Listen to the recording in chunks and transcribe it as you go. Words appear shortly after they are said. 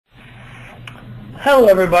Hello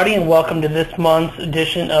everybody and welcome to this month's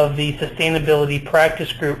edition of the Sustainability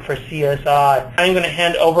Practice Group for CSI. I'm going to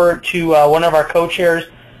hand over to one of our co-chairs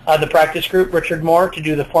of the practice group, Richard Moore, to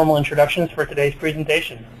do the formal introductions for today's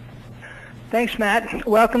presentation. Thanks, Matt.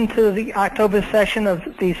 Welcome to the October session of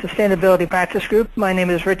the Sustainability Practice Group. My name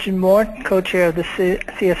is Richard Moore, co-chair of the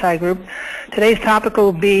CSI group. Today's topic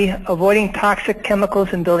will be avoiding toxic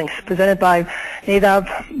chemicals in buildings, presented by Nadav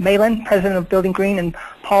Paula, president of Building Green, and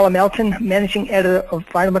Paula Melton, managing editor of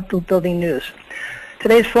Environmental Building News.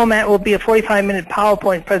 Today's format will be a 45-minute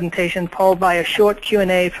PowerPoint presentation followed by a short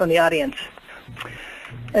Q&A from the audience.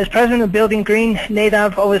 As president of Building Green,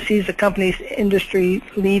 Nadav oversees the company's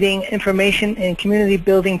industry-leading information and community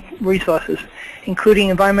building resources, including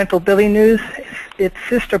Environmental Building News, its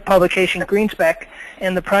sister publication GreenSpec,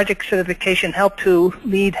 and the project certification Help To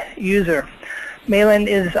lead user. Malin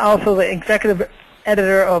is also the executive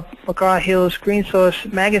editor of McGraw-Hill's Green Source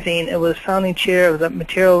magazine and was founding chair of the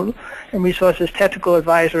Material and Resources Technical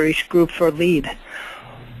Advisory Group for LEED.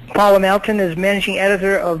 Paula Melton is managing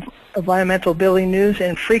editor of Environmental Building News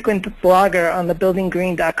and frequent blogger on the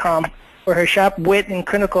buildinggreen.com, where her sharp wit and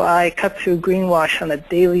critical eye cut through greenwash on a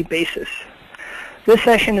daily basis. This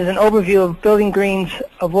session is an overview of Building Green's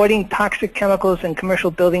Avoiding Toxic Chemicals in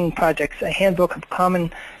Commercial Building Projects, a handbook of common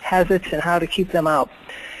hazards and how to keep them out.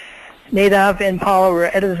 Nadav and Paula were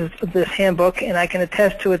editors of this handbook, and I can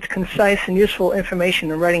attest to its concise and useful information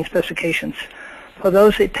in writing specifications. For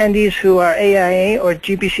those attendees who are AIA or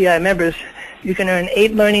GBCI members, you can earn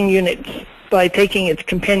 8 learning units by taking its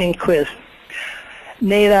companion quiz.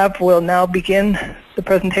 Nadav will now begin the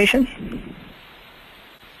presentation.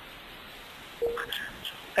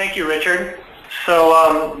 Thank you, Richard. So,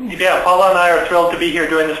 Paula and I are thrilled to be here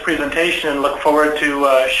doing this presentation and look forward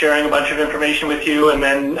to sharing a bunch of information with you and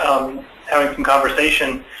then having some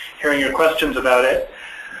conversation, hearing your questions about it.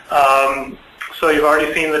 So you've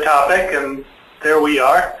already seen the topic, and there we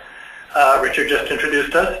are. Richard just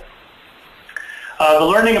introduced us. The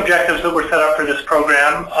learning objectives that were set up for this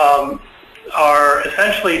program are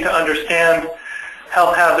essentially to understand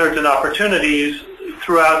health hazards and opportunities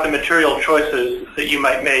throughout the material choices that you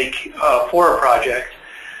might make for a project.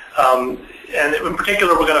 And in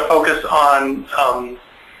particular, we're going to focus on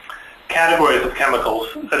categories of chemicals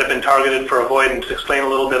that have been targeted for avoidance, explain a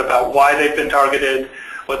little bit about why they've been targeted,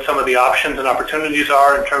 what some of the options and opportunities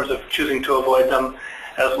are in terms of choosing to avoid them,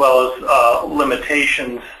 as well as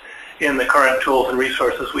limitations in the current tools and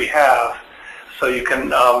resources we have, so you can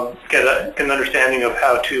get an understanding of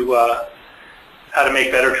how to make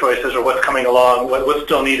better choices, or what's coming along, what's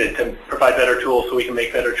still needed to provide better tools so we can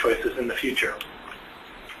make better choices in the future.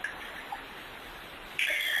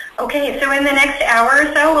 Okay, so in the next hour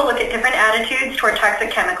or so, we'll look at different attitudes toward toxic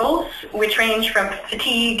chemicals, which range from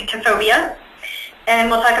fatigue to phobia, and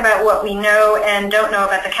we'll talk about what we know and don't know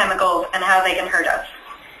about the chemicals and how they can hurt us.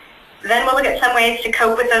 Then we'll look at some ways to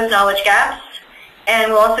cope with those knowledge gaps,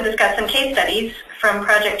 and we'll also discuss some case studies from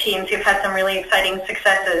project teams who've had some really exciting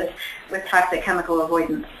successes with toxic chemical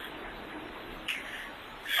avoidance.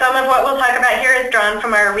 Some of what we'll talk about here is drawn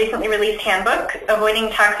from our recently released handbook, Avoiding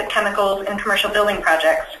Toxic Chemicals in Commercial Building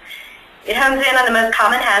Projects. It hones in on the most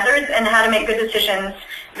common hazards and how to make good decisions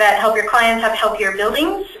that help your clients have healthier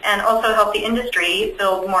buildings and also help the industry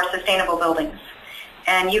build more sustainable buildings.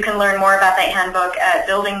 And you can learn more about that handbook at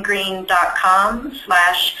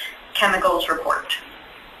buildinggreen.com/chemicalsreport.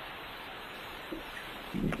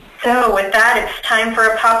 So with that, it's time for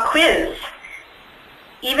a pop quiz.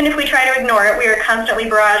 Even if we try to ignore it, we are constantly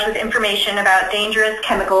barraged with information about dangerous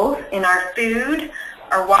chemicals in our food,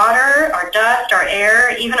 our water, our dust, our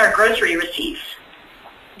air, even our grocery receipts.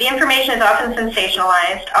 The information is often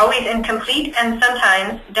sensationalized, always incomplete, and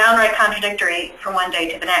sometimes downright contradictory from one day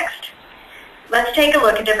to the next. Let's take a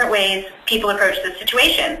look at different ways people approach this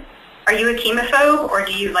situation. Are you a chemophobe, or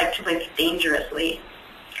do you like to live dangerously?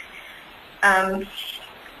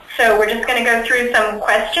 So we're just going to go through some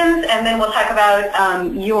questions, and then we'll talk about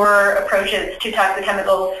your approaches to toxic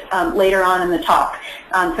chemicals later on in the talk.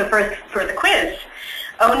 So first, for the quiz.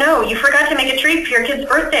 Oh no, you forgot to make a treat for your kid's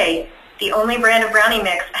birthday. The only brand of brownie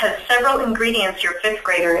mix has several ingredients your 5th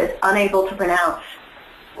grader is unable to pronounce.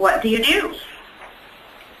 What do you do?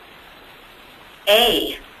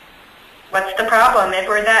 A. What's the problem? If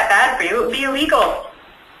we're that bad for you, it would be illegal.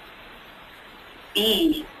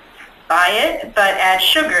 B. Buy it, but add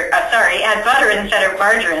add butter instead of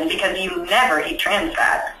margarine because you never eat trans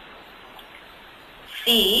fat.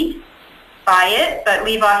 C. Buy it, but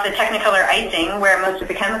leave off the Technicolor icing where most of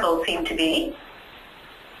the chemicals seem to be.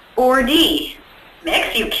 Or D.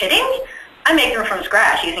 Mix? You kidding? I make them from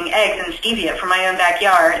scratch using eggs and stevia from my own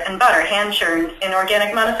backyard and butter hand churned in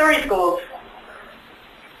organic Montessori schools.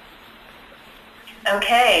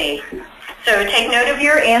 Okay, so take note of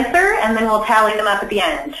your answer and then we'll tally them up at the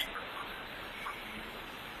end.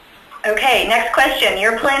 Okay, next question.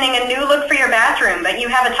 You're planning a new look for your bathroom, but you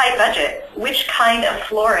have a tight budget. Which kind of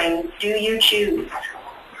flooring do you choose?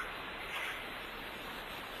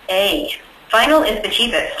 A, vinyl is the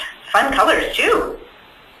cheapest. Fun colors too.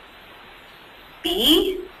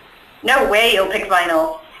 B, no way you'll pick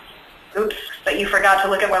vinyl. Oops, but you forgot to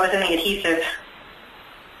look at what was in the adhesive.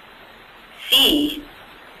 C,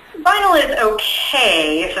 vinyl is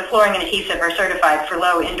okay if the flooring and adhesive are certified for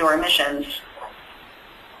low indoor emissions.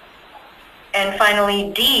 And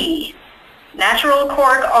finally, D, natural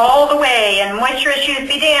cork all the way and moisture issues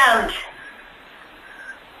be damned.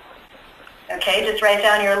 Okay, just write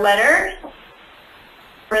down your letter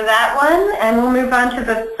for that one, and we'll move on to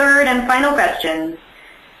the third and final question.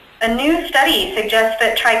 A new study suggests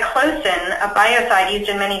that triclosan, a biocide used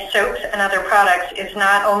in many soaps and other products, is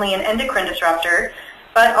not only an endocrine disruptor,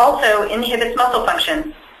 but also inhibits muscle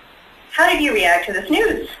function. How did you react to this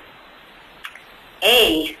news?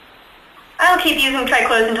 A, I'll keep using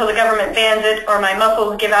triclosan until the government bans it or my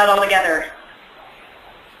muscles give out altogether.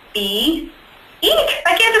 B, eek,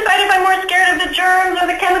 I can't decide if I'm more scared of the germs or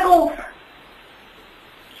the chemicals.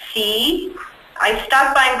 C, I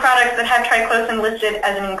stopped buying products that have triclosan listed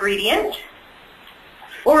as an ingredient.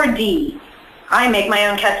 Or D, I make my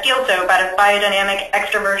own Castile soap out of biodynamic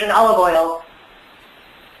extra virgin olive oil.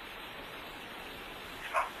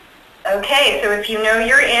 Okay, so if you know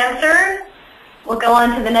your answer, we'll go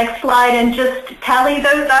on to the next slide and just tally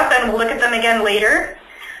those up and we'll look at them again later.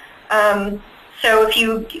 So if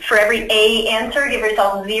you, for every A answer, give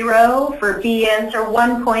yourself 0, for B answer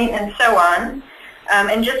 1 point, and so on.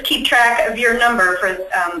 And just keep track of your number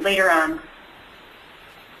for later on.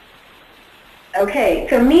 Okay,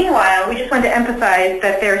 so meanwhile, we just want to emphasize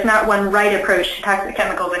that there's not one right approach to toxic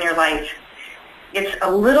chemicals in your life. It's a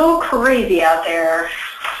little crazy out there.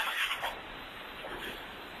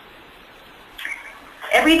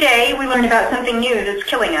 Every day we learn about something new that's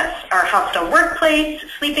killing us. Our hostile workplace,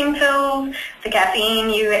 sleeping pills, the caffeine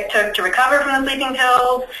you took to recover from the sleeping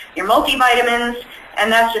pills, your multivitamins,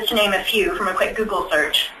 and that's just to name a few from a quick Google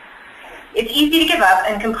search. It's easy to give up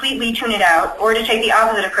and completely tune it out, or to take the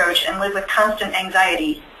opposite approach and live with constant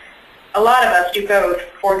anxiety. A lot of us do both,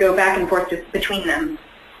 or go back and forth between them.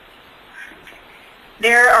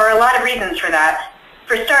 There are a lot of reasons for that.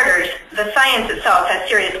 For starters, the science itself has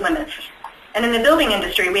serious limits. And in the building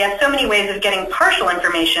industry, we have so many ways of getting partial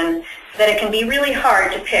information that it can be really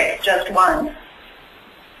hard to pick just one.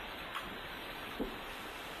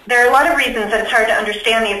 There are a lot of reasons that it's hard to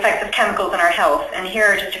understand the effects of chemicals on our health, and here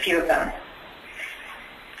are just a few of them.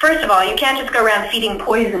 First of all, you can't just go around feeding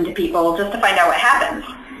poison to people just to find out what happens.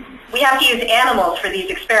 We have to use animals for these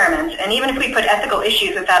experiments, and even if we put ethical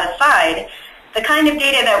issues with that aside, the kind of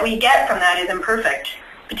data that we get from that is imperfect,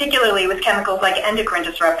 particularly with chemicals like endocrine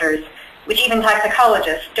disruptors, which even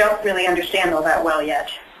toxicologists don't really understand all that well yet.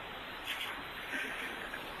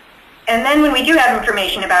 And then when we do have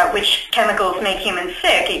information about which chemicals make humans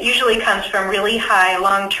sick, it usually comes from really high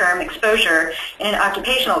long-term exposure in an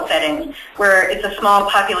occupational setting where it's a small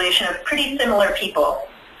population of pretty similar people.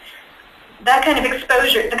 That kind of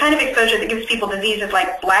exposure, the kind of exposure that gives people diseases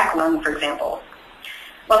like black lung, for example.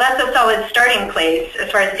 While that's a solid starting place,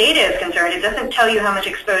 as far as data is concerned, it doesn't tell you how much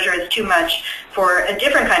exposure is too much for a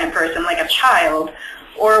different kind of person, like a child,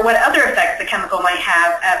 or what other effects the chemical might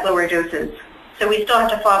have at lower doses. So we still have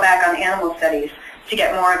to fall back on animal studies to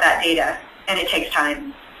get more of that data, and it takes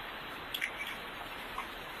time.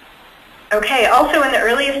 Okay, also in the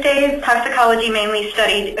earliest days, toxicology mainly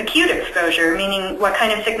studied acute exposure, meaning what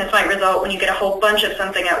kind of sickness might result when you get a whole bunch of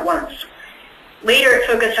something at once. Later, it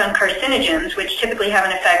focused on carcinogens, which typically have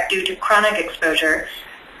an effect due to chronic exposure.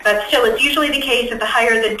 But still, it's usually the case that the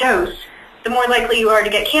higher the dose, the more likely you are to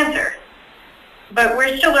get cancer. But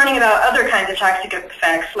we're still learning about other kinds of toxic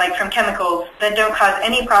effects, like from chemicals that don't cause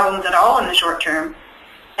any problems at all in the short term,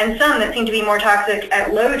 and some that seem to be more toxic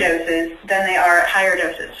at low doses than they are at higher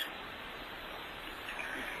doses.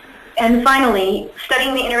 And finally,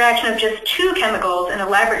 studying the interaction of just 2 chemicals in a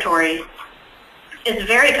laboratory is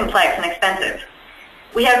very complex and expensive.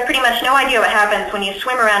 We have pretty much no idea what happens when you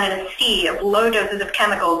swim around in a sea of low doses of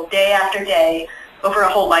chemicals day after day over a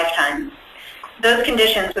whole lifetime. Those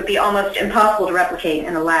conditions would be almost impossible to replicate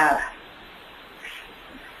in a lab.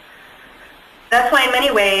 That's why in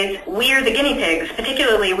many ways, we are the guinea pigs,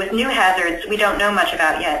 particularly with new hazards we don't know much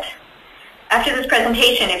about yet. After this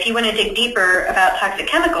presentation, if you want to dig deeper about toxic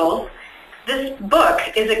chemicals, this book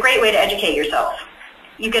is a great way to educate yourself.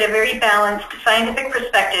 You get a very balanced scientific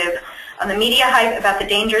perspective on the media hype about the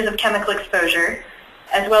dangers of chemical exposure,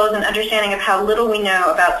 as well as an understanding of how little we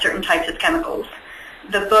know about certain types of chemicals.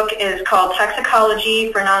 The book is called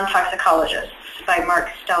Toxicology for Non-Toxicologists by Mark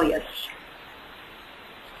Stelius.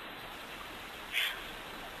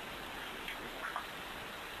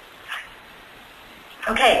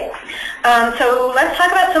 Okay, so let's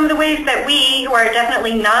talk about some of the ways that we, who are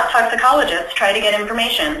definitely not toxicologists, try to get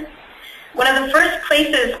information. One of the first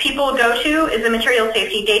places people go to is a material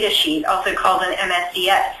safety data sheet, also called an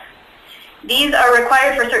MSDS. These are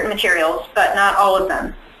required for certain materials, but not all of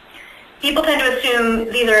them. People tend to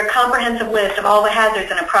assume these are a comprehensive list of all the hazards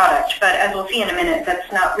in a product, but as we'll see in a minute,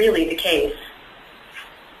 that's not really the case.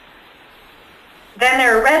 Then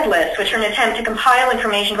there are red lists, which are an attempt to compile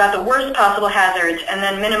information about the worst possible hazards and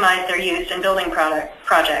then minimize their use in building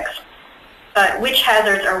projects. But which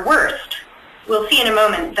hazards are worst? We'll see in a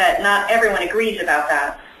moment that not everyone agrees about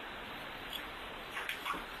that.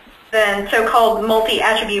 Then so-called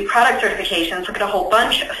multi-attribute product certifications look at a whole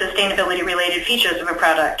bunch of sustainability-related features of a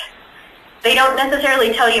product. They don't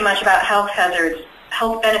necessarily tell you much about health hazards,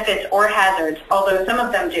 health benefits, or hazards, although some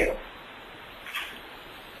of them do.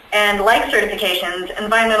 And like certifications,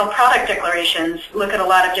 environmental product declarations look at a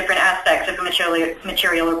lot of different aspects of a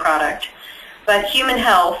material or product. But human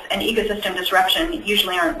health and ecosystem disruption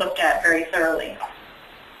usually aren't looked at very thoroughly.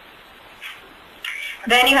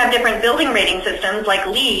 Then you have different building rating systems like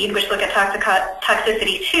LEED, which look at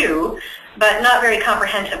toxicity too, but not very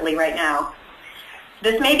comprehensively right now.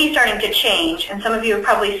 This may be starting to change, and some of you have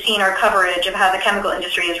probably seen our coverage of how the chemical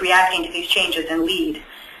industry is reacting to these changes in LEED.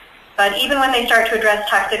 But even when they start to address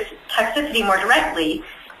toxicity more directly,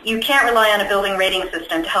 you can't rely on a building rating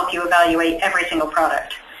system to help you evaluate every single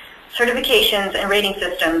product. Certifications and rating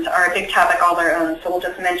systems are a big topic all their own, so we'll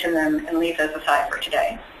just mention them and leave those aside for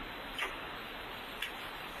today.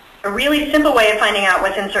 A really simple way of finding out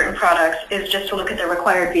what's in certain products is just to look at the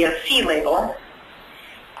required VOC label.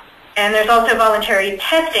 And there's also voluntary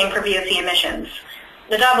testing for VOC emissions.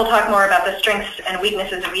 Nadav will talk more about the strengths and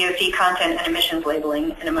weaknesses of VOC content and emissions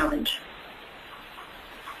labeling in a moment.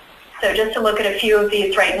 So just to look at a few of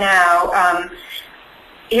these right now,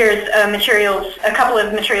 here's a couple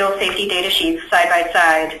of material safety data sheets side by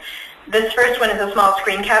side. This first one is a small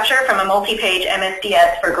screen capture from a multi-page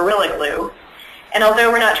MSDS for Gorilla Glue. And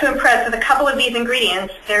although we're not too impressed with a couple of these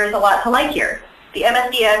ingredients, there's a lot to like here. The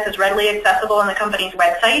MSDS is readily accessible on the company's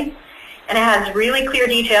website, and it has really clear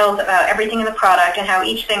details about everything in the product and how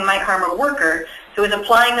each thing might harm a worker who is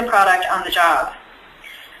applying the product on the job.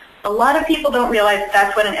 A lot of people don't realize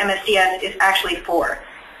that's what an MSDS is actually for,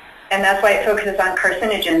 and that's why it focuses on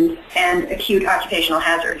carcinogens and acute occupational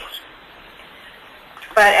hazards.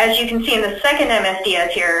 But as you can see in the second MSDS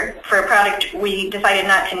here, for a product we decided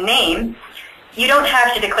not to name, you don't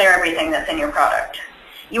have to declare everything that's in your product.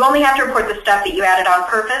 You only have to report the stuff that you added on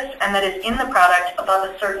purpose and that is in the product above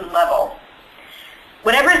a certain level.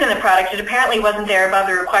 Whatever is in the product, it apparently wasn't there above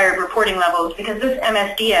the required reporting levels because this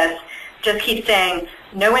MSDS just keeps saying,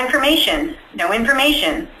 no information, no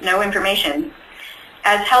information, no information.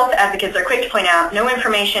 As health advocates are quick to point out, no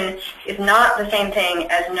information is not the same thing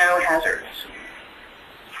as no hazards.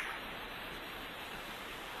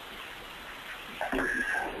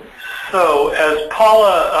 So as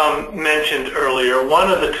Paula mentioned earlier,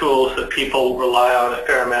 one of the tools that people rely on a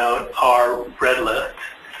fair amount are red lists.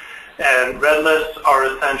 And red lists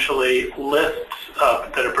are essentially lists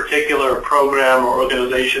that a particular program or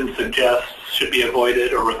organization suggests should be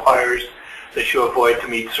avoided or requires that you avoid to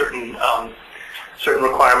meet certain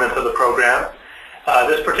requirements of the program.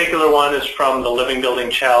 This particular one is from the Living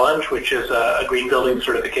Building Challenge, which is a green building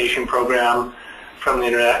certification program from the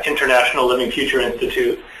International Living Future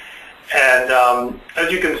Institute. And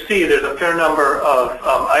as you can see, there's a fair number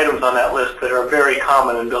of items on that list that are very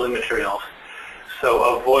common in building materials.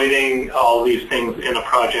 So avoiding all these things in a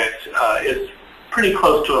project is pretty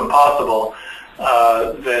close to impossible.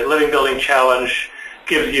 The Living Building Challenge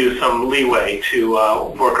gives you some leeway to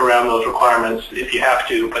work around those requirements if you have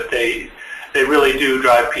to, but they really do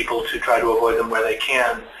drive people to try to avoid them where they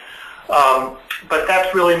can. But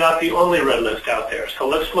that's really not the only red list out there. So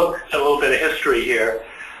let's look at a little bit of history here.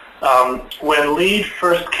 When LEED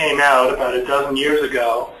first came out about a dozen years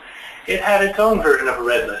ago, it had its own version of a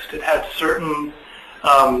red list. It had certain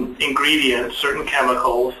ingredients, certain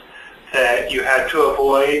chemicals that you had to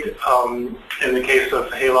avoid in the case of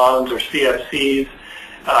halons or CFCs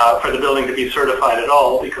for the building to be certified at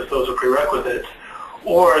all, because those are prerequisites,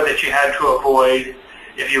 or that you had to avoid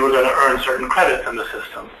if you were going to earn certain credits in the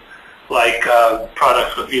system, like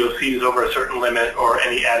products with VOCs over a certain limit or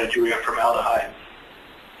any added urea formaldehyde.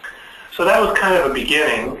 So that was kind of a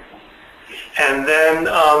beginning. And then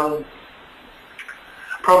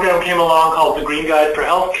program came along called the Green Guide for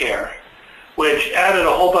Healthcare, which added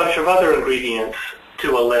a whole bunch of other ingredients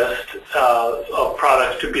to a list of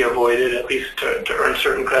products to be avoided, at least to earn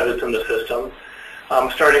certain credits in the system.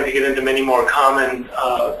 Starting to get into many more common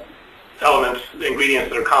elements, ingredients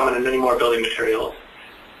that are common in many more building materials.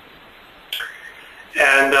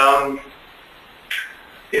 And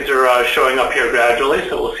these are showing up here gradually,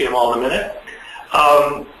 so we'll see them all in a minute.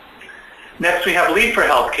 Next we have LEAD for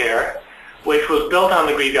Healthcare, which was built on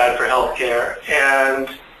the Green Guide for Healthcare, and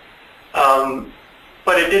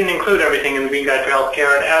but it didn't include everything in the Green Guide for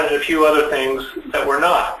Healthcare and added a few other things that were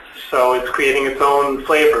not. So it's creating its own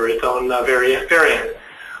flavor, its own variant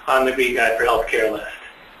on the Green Guide for Healthcare list.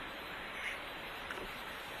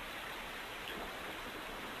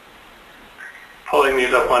 Pulling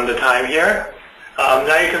these up one at a time here.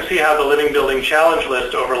 Now you can see how the Living Building Challenge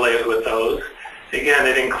list overlays with those. Again,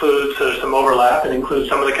 it includes, there's some overlap, it includes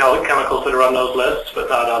some of the chemicals that are on those lists, but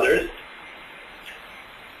not others.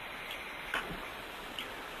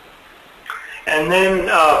 And then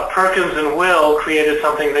Perkins and Will created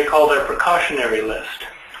something they call their precautionary list.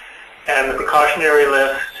 And the precautionary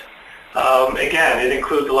list, again, it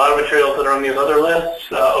includes a lot of materials that are on these other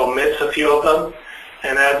lists, omits a few of them,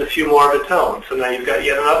 and adds a few more of its own. So now you've got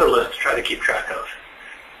yet another list to try to keep track of.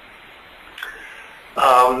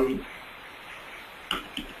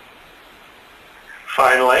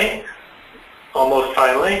 Finally, almost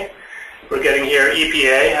finally, we're getting here,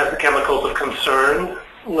 EPA has the chemicals of concern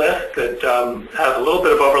list that has a little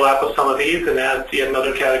bit of overlap with some of these and adds yet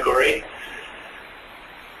another category.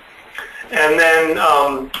 And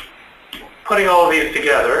then putting all of these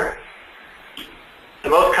together, the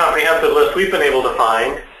most comprehensive list we've been able to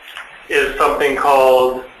find is something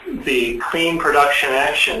called the Clean Production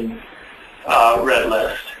Action Red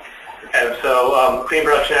List. And so Clean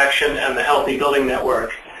Production Action and the Healthy Building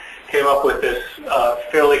Network came up with this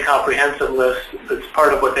fairly comprehensive list that's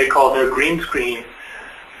part of what they call their green screen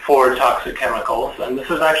for toxic chemicals. And this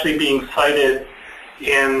is actually being cited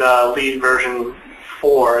in LEAD version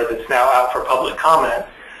 4 that's now out for public comment.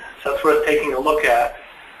 So that's worth taking a look at.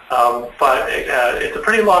 But it's a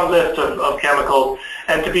pretty long list of chemicals.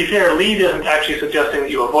 And to be fair, LEAD isn't actually suggesting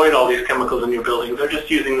that you avoid all these chemicals in your building. They're just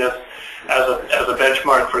using this as a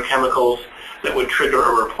benchmark for chemicals that would trigger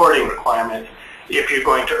a reporting requirement if you're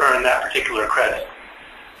going to earn that particular credit.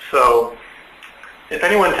 So if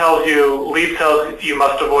anyone tells you, LEED tells you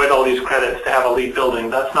must avoid all these credits to have a LEED building,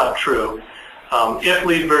 that's not true. If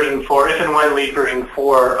LEED version 4, if and when LEED version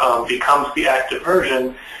 4 becomes the active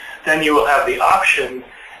version, then you will have the option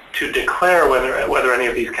to declare whether any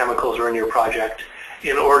of these chemicals are in your project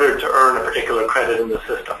in order to earn a particular credit in the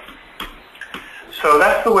system. So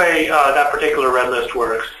that's the way that particular red list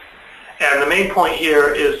works. And the main point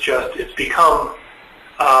here is just it's become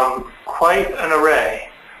quite an array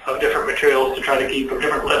of different materials to try to keep, or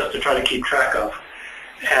different lists to try to keep track of.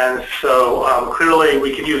 And so clearly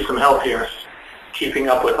we could use some help here keeping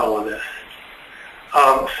up with all of this.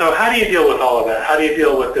 So how do you deal with all of that? How do you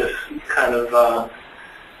deal with this kind of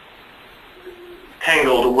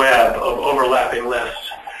tangled web of overlapping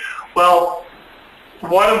lists? Well,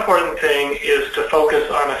 one important thing is to focus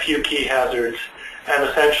on a few key hazards and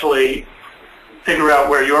essentially figure out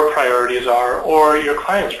where your priorities are or your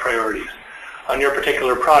client's priorities on your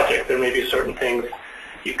particular project. There may be certain things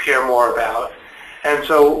you care more about. And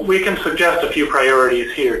so we can suggest a few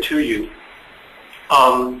priorities here to you.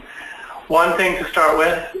 One thing to start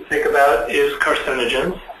with, think about, is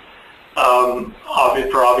carcinogens,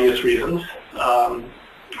 for obvious reasons.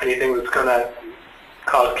 Anything that's going to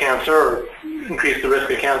cause cancer or increase the risk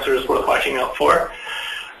of cancer is worth watching out for.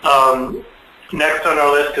 Next on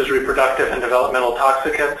our list is reproductive and developmental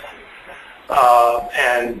toxicants.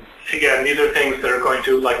 And again, these are things that are going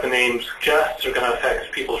to, like the name suggests, are going to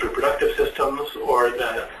affect people's reproductive systems or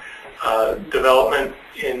the development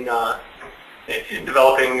in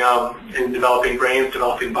developing brains,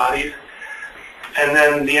 developing bodies. And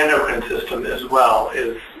then the endocrine system as well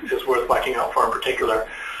is worth watching out for in particular.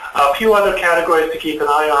 A few other categories to keep an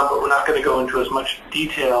eye on, but we're not going to go into as much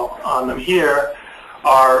detail on them here,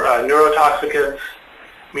 are neurotoxicants,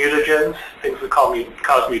 mutagens, things that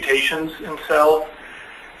cause mutations in cells,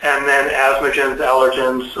 and then asthmagens,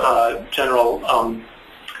 allergens, general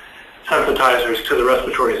sensitizers to the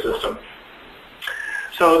respiratory system.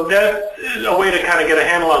 So that is a way to kind of get a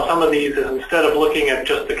handle on some of these, is instead of looking at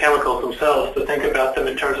just the chemicals themselves, to think about them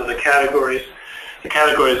in terms of the categories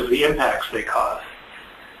of the impacts they cause.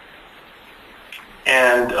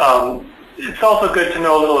 And it's also good to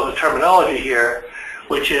know a little of the terminology here,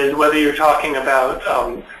 which is whether you're talking about,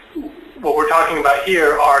 what we're talking about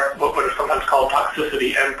here are what are sometimes called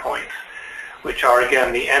toxicity endpoints, which are,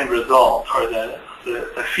 again, the end result, or the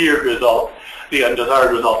feared result, the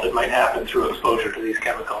undesired result that might happen through exposure to these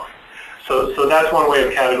chemicals. So that's one way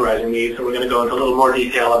of categorizing these, and we're going to go into a little more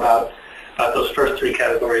detail about those first three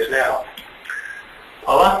categories now.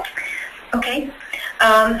 Paula? Okay.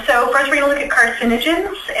 So first we're going to look at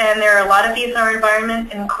carcinogens, and there are a lot of these in our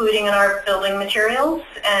environment, including in our building materials.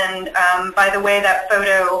 And by the way, that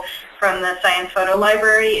photo from the Science Photo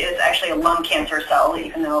Library is actually a lung cancer cell,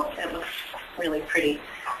 even though it looks really pretty.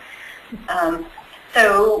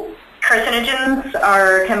 So carcinogens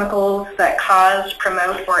are chemicals that cause,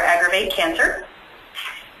 promote, or aggravate cancer.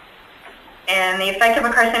 And the effect of a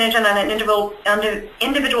carcinogen on an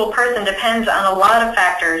individual person depends on a lot of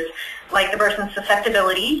factors, like the person's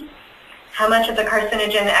susceptibility, how much of the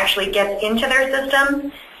carcinogen actually gets into their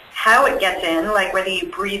system, how it gets in, like whether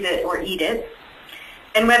you breathe it or eat it,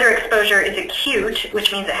 and whether exposure is acute,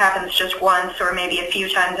 which means it happens just once or maybe a few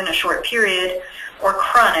times in a short period, or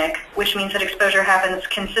chronic, which means that exposure happens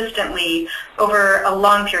consistently over a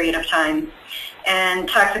long period of time. And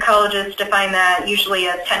toxicologists define that usually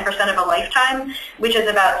as 10% of a lifetime, which is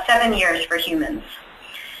about 7 years for humans.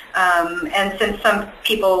 And since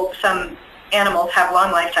some animals have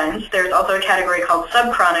long lifetimes, there's also a category called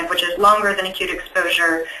subchronic, which is longer than acute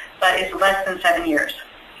exposure, but is less than 7 years.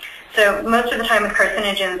 So most of the time with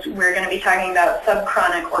carcinogens, we're going to be talking about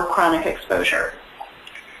subchronic or chronic exposure.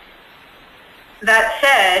 That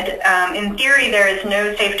said, in theory, there is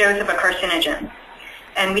no safe dose of a carcinogen.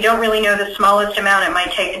 And we don't really know the smallest amount it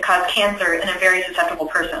might take to cause cancer in a very susceptible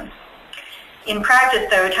person. In practice,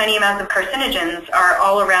 though, tiny amounts of carcinogens are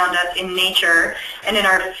all around us in nature and in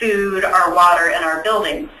our food, our water, and our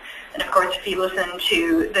buildings. And of course, if you listen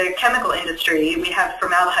to the chemical industry, we have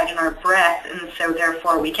formaldehyde in our breath, and so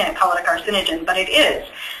therefore we can't call it a carcinogen, but it is.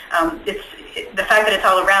 The fact that it's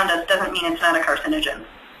all around us doesn't mean it's not a carcinogen.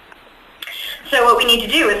 So what we need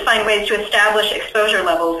to do is find ways to establish exposure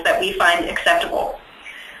levels that we find acceptable.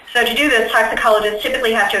 So to do this, toxicologists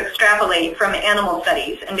typically have to extrapolate from animal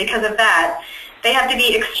studies, and because of that, they have to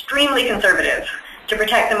be extremely conservative to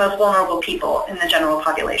protect the most vulnerable people in the general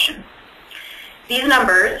population. These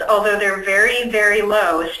numbers, although they're very, very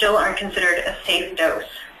low, still aren't considered a safe dose.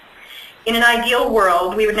 In an ideal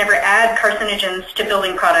world, we would never add carcinogens to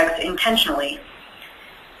building products intentionally.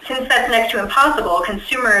 Since that's next to impossible,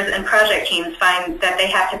 consumers and project teams find that they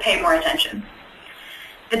have to pay more attention.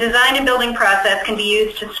 The design and building process can be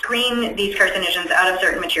used to screen these carcinogens out of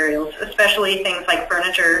certain materials, especially things like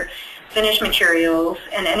furniture, finished materials,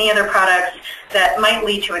 and any other products that might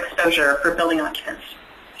lead to exposure for building occupants.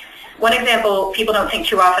 One example people don't think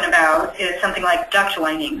too often about is something like duct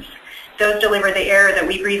linings. Those deliver the air that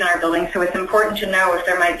we breathe in our buildings, so it's important to know if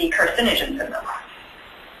there might be carcinogens in them.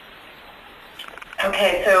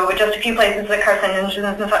 Okay, so just a few places that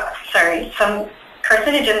some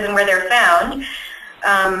carcinogens and where they're found.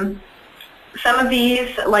 Some of these,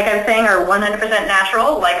 like I was saying, are 100%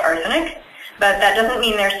 natural, like arsenic, but that doesn't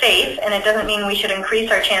mean they're safe, and it doesn't mean we should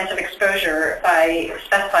increase our chance of exposure by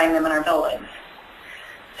specifying them in our buildings.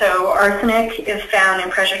 So arsenic is found in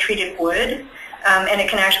pressure-treated wood, and it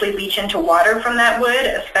can actually leach into water from that wood,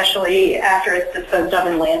 especially after it's disposed of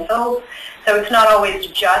in landfills. So it's not always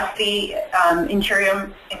just the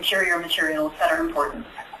interior materials that are important.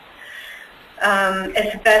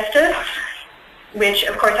 Asbestos, which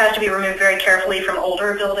of course has to be removed very carefully from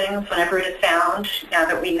older buildings whenever it is found, now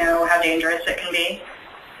that we know how dangerous it can be.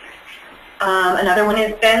 Another one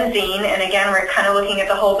is benzene, and again we're kind of looking at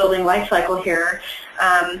the whole building life cycle here.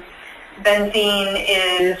 Benzene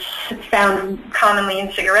is found commonly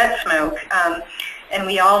in cigarette smoke, and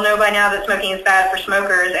we all know by now that smoking is bad for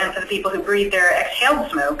smokers and for the people who breathe their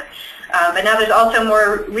exhaled smoke. But now there's also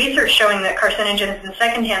more research showing that carcinogens in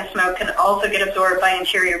secondhand smoke can also get absorbed by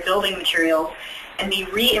interior building materials and be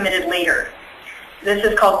re-emitted later. This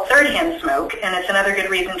is called third-hand smoke, and it's another good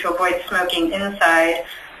reason to avoid smoking inside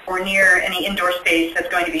or near any indoor space that's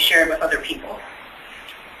going to be shared with other people.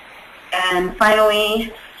 And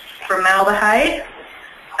finally, formaldehyde.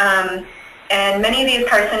 And many of these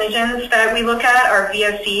carcinogens that we look at are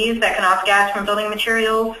VOCs that can off-gas from building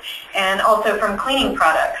materials and also from cleaning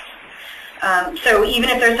products. So even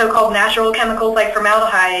if they're so-called natural chemicals like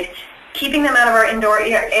formaldehyde, keeping them out of our indoor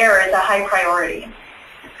air is a high priority.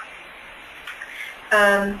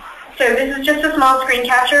 So this is just a small screen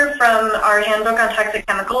capture from our handbook on toxic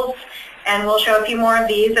chemicals, and we'll show a few more of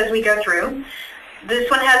these as we go through. This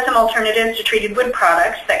one has some alternatives to treated wood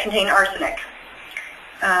products that contain arsenic.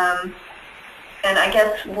 And I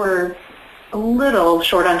guess we're a little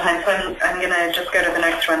short on time, so I'm going to just go to the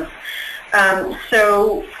next one.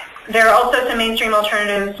 So There are also some mainstream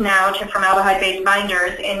alternatives now to formaldehyde-based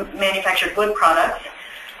binders in manufactured wood products.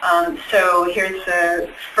 So here's the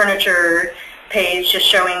furniture page just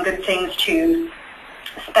showing good things to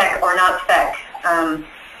spec or not spec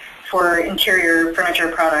for interior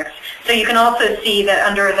furniture products. So you can also see that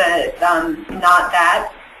under the not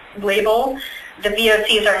that label, the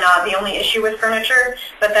VOCs are not the only issue with furniture,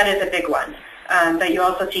 but that is a big one. But you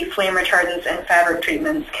also see flame retardants and fabric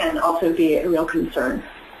treatments can also be a real concern.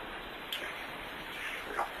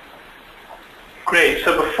 Great.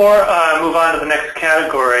 So before I move on to the next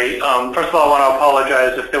category, first of all, I want to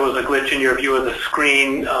apologize if there was a glitch in your view of the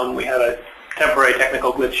screen. We had a temporary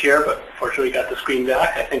technical glitch here, but fortunately we got the screen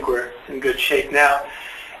back. I think we're in good shape now.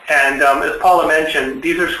 And as Paula mentioned,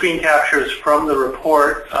 these are screen captures from the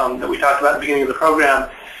report that we talked about at the beginning of the program.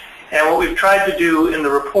 And what we've tried to do in the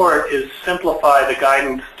report is simplify the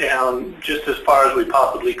guidance down just as far as we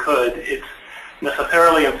possibly could. It's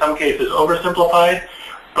necessarily, in some cases, oversimplified,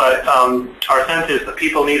 but our sense is that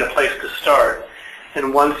people need a place to start.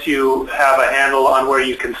 And once you have a handle on where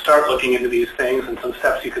you can start looking into these things and some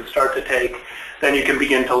steps you can start to take, then you can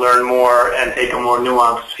begin to learn more and take a more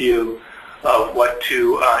nuanced view of what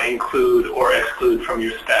to include or exclude from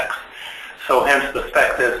your specs. So hence the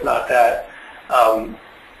spec this, not that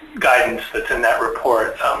guidance that's in that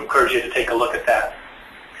report. I encourage you to take a look at that.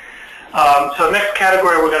 So the next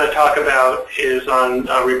category we're going to talk about is on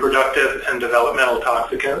reproductive and developmental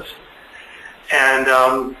toxicants.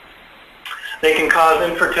 And they can cause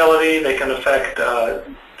infertility, they can affect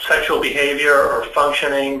sexual behavior or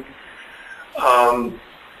functioning.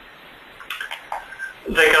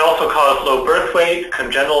 They can also cause low birth weight,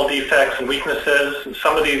 congenital defects and weaknesses. And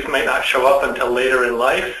some of these may not show up until later in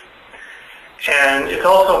life. And it's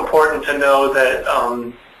also important to know that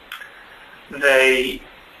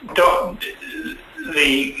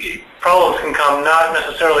the problems can come not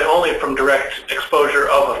necessarily only from direct exposure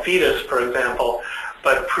of a fetus, for example,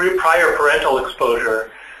 but prior parental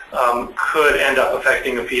exposure could end up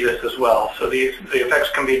affecting a fetus as well. So the effects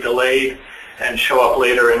can be delayed and show up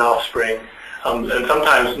later in offspring, and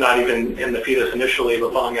sometimes not even in the fetus initially,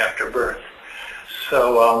 but long after birth.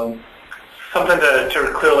 So something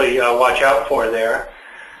to clearly watch out for there.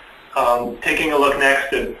 Taking a look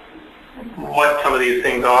next at what some of these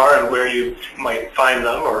things are and where you might find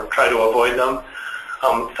them or try to avoid them.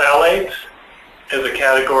 Phthalates is a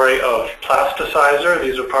category of plasticizer.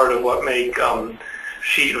 These are part of what make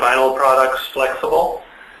sheet vinyl products flexible.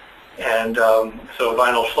 And so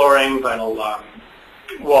vinyl flooring, vinyl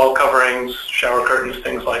wall coverings, shower curtains,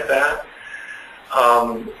 things like that.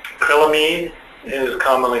 Acrylamide is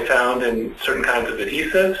commonly found in certain kinds of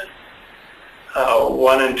adhesives.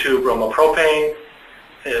 1 and 2 bromopropane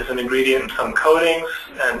is an ingredient in some coatings,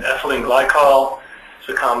 and ethylene glycol is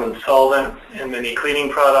a common solvent in many cleaning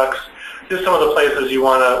products. These are some of the places you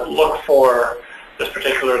want to look for this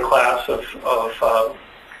particular class of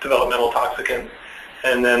developmental toxicant,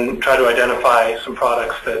 and then try to identify some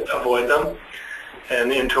products that avoid them.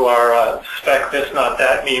 And into our spec this, not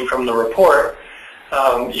that meme from the report,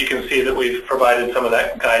 you can see that we've provided some of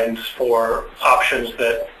that guidance for options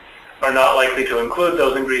that are not likely to include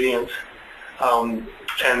those ingredients,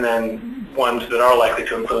 and then ones that are likely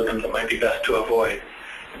to include them that might be best to avoid.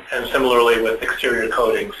 And similarly with exterior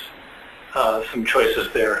coatings, some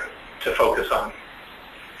choices there to focus on.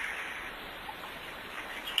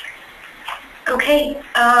 Okay,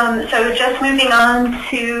 so just moving on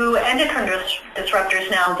to endocrine disruptors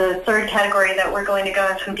now, the third category that we're going to go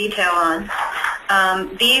into some detail on.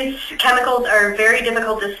 These chemicals are very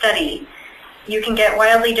difficult to study. You can get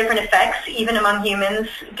wildly different effects, even among humans,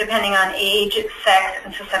 depending on age, sex,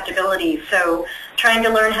 and susceptibility. So trying to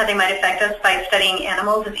learn how they might affect us by studying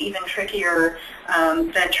animals is even trickier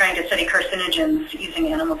than trying to study carcinogens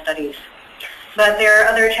using animal studies. But there are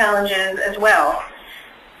other challenges as well.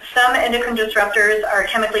 Some endocrine disruptors are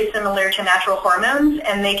chemically similar to natural hormones,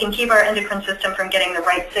 and they can keep our endocrine system from getting the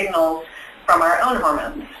right signals from our own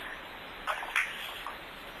hormones.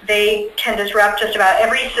 They can disrupt just about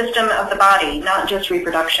every system of the body, not just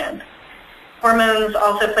reproduction. Hormones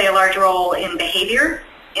also play a large role in behavior,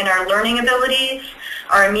 in our learning abilities,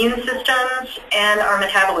 our immune systems, and our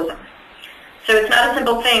metabolism. So it's not a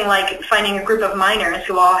simple thing like finding a group of minors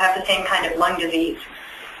who all have the same kind of lung disease.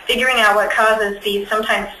 Figuring out what causes these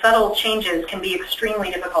sometimes subtle changes can be extremely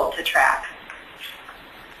difficult to track.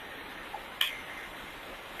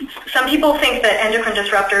 Some people think that endocrine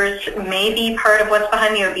disruptors may be part of what's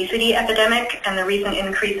behind the obesity epidemic and the recent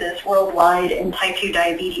increases worldwide in type 2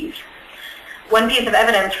 diabetes. One piece of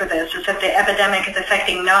evidence for this is that the epidemic is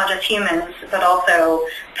affecting not just humans, but also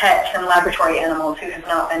pets and laboratory animals who have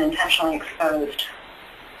not been intentionally exposed.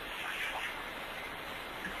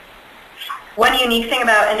 One unique thing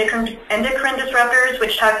about endocrine disruptors,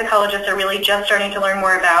 which toxicologists are really just starting to learn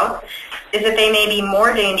more about, is that they may be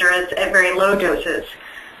more dangerous at very low doses.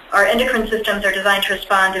 Our endocrine systems are designed to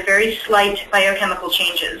respond to very slight biochemical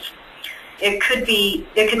changes. It could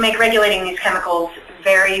make regulating these chemicals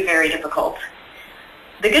very, very difficult.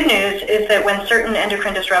 The good news is that when certain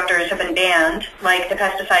endocrine disruptors have been banned, like the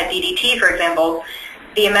pesticide DDT, for example,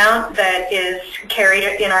 the amount that is carried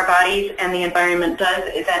in our bodies and the environment does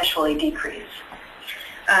eventually decrease.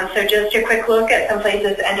 So just a quick look at some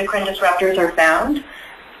places endocrine disruptors are found.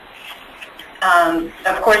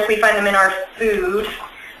 Of course, we find them in our food,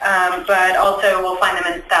 but also we'll find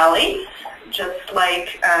them in phthalates, just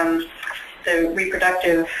like the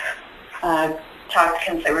reproductive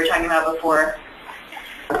toxins that we were talking about before.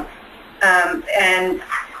 And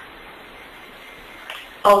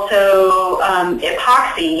also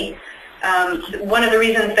epoxy. One of the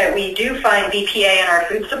reasons that we do find BPA in our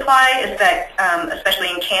food supply is that,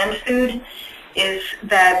 especially in canned food, is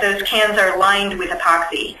that those cans are lined with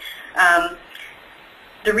epoxy.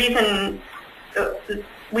 The reason,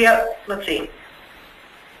 let's see.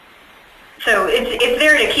 So it's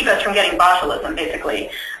there to keep us from getting botulism,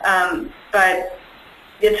 basically. But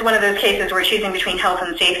it's one of those cases where choosing between health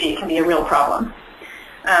and safety can be a real problem.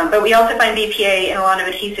 But we also find BPA in a lot of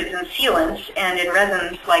adhesives and sealants and in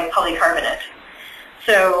resins like polycarbonate.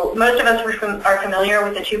 So most of us are familiar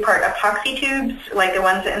with the two-part epoxy tubes, like the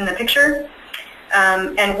ones in the picture.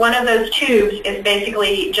 And one of those tubes is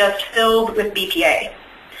basically just filled with BPA.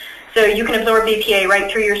 So you can absorb BPA right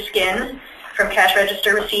through your skin from cash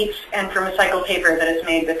register receipts and from recycled paper that is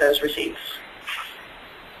made with those receipts.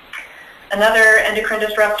 Another endocrine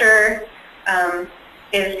disruptor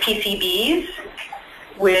is PCBs,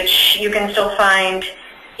 which you can still find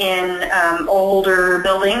in older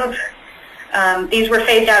buildings. These were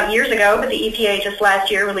phased out years ago, but the EPA just last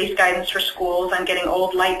year released guidance for schools on getting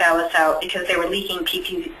old light ballasts out because they were leaking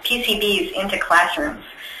PCBs into classrooms.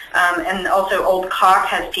 And also old caulk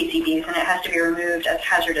has PCBs, and it has to be removed as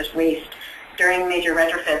hazardous waste during major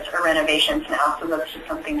retrofits or renovations now, so that's just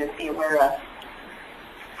something to be aware of.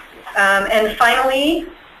 And finally,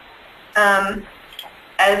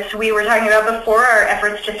 as we were talking about before, our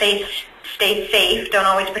efforts to stay safe don't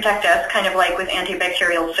always protect us, kind of like with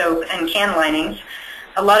antibacterial soap and can linings.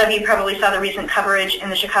 A lot of you probably saw the recent coverage in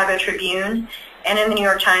the Chicago Tribune and in the New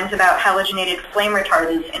York Times about halogenated flame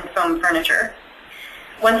retardants in foam furniture.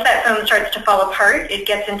 Once that foam starts to fall apart, it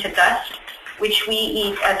gets into dust, which we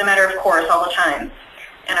eat as a matter of course all the time.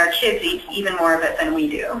 And our kids eat even more of it than we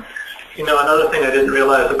do. You know, another thing I didn't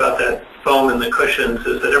realize about that foam in the cushions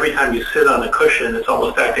is that every time you sit on a cushion, it's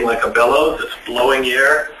almost acting like a bellows. It's blowing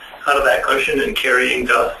air out of that cushion and carrying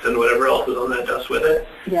dust and whatever else is on that dust with it.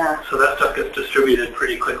 Yeah. So that stuff gets distributed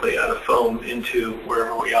pretty quickly out of foam into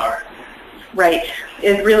wherever we are. Right.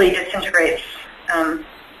 It really disintegrates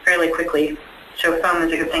fairly quickly. So foam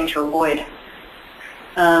is a good thing to avoid.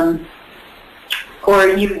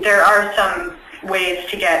 There are some ways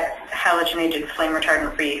to get halogenated flame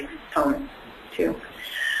retardant-free foam too.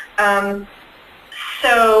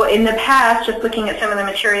 So in the past, just looking at some of the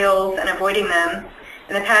materials and avoiding them,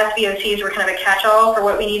 in the past VOCs were kind of a catch-all for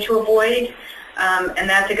what we need to avoid, and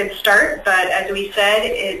that's a good start, but as we said,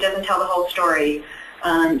 it doesn't tell the whole story.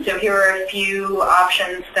 So here are a few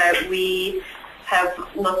options that we have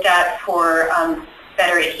looked at for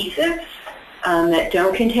better adhesives that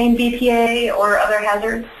don't contain BPA or other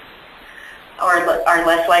hazards, or are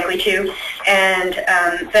less likely to. And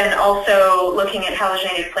then also looking at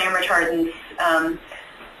halogenated flame retardants,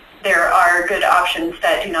 there are good options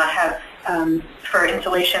that do not have, for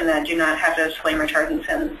insulation, that do not have those flame retardants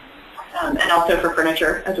in, and also for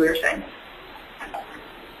furniture, as we were saying.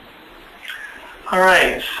 All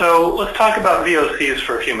right, so let's talk about VOCs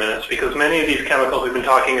for a few minutes, because many of these chemicals we've been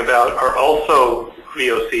talking about are also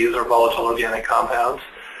VOCs, or volatile organic compounds.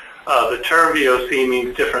 The term VOC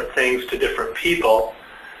means different things to different people.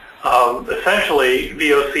 Essentially,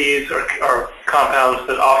 VOCs are compounds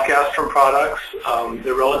that off-gas from products.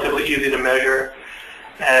 They're relatively easy to measure,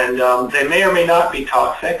 and they may or may not be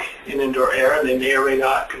toxic in indoor air, and they may or may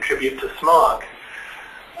not contribute to smog.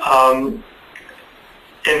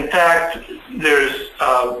 In fact, there's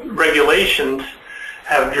regulations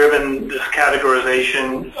have driven this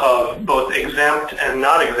categorization of both exempt and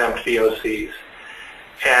non-exempt VOCs.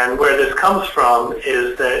 And where this comes from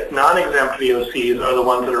is that non-exempt VOCs are the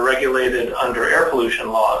ones that are regulated under air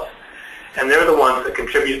pollution laws, and they're the ones that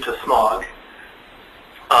contribute to smog.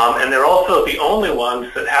 And they're also the only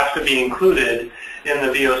ones that have to be included in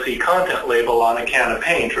the VOC content label on a can of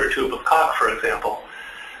paint or a tube of caulk, for example.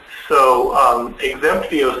 So exempt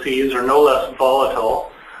VOCs are no less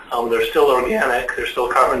volatile They're still organic, they're still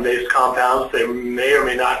carbon-based compounds. They may or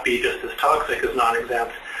may not be just as toxic as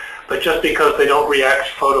non-exempt. But just because they don't react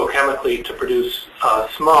photochemically to produce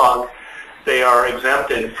smog, they are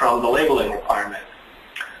exempted from the labeling requirement.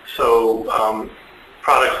 So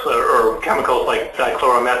products or chemicals like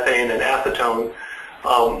dichloromethane and acetone,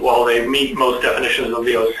 while they meet most definitions of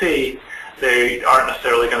VOC, they aren't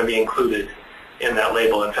necessarily going to be included in that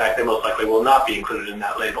label. In fact, they most likely will not be included in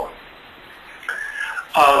that label.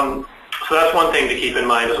 So that's one thing to keep in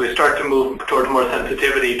mind as we start to move towards more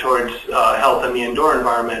sensitivity towards health in the indoor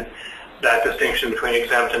environment. That distinction between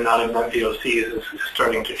exempt and non-exempt VOCs is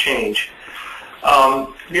starting to change.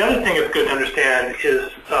 The other thing it's good to understand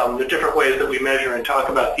is the different ways that we measure and talk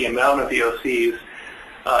about the amount of VOCs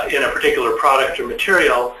in a particular product or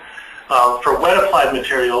material. For wet applied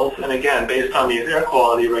materials, and again, based on these air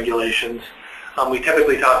quality regulations, we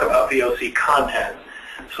typically talk about VOC content.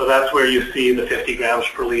 So that's where you see the 50 grams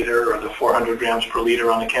per liter or the 400 grams per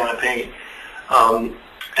liter on a can of paint.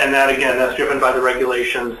 And that, again, that's driven by the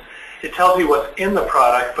regulations. It tells you what's in the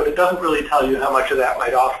product, but it doesn't really tell you how much of that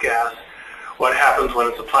might off-gas, what happens when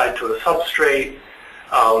it's applied to a substrate.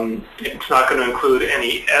 It's not going to include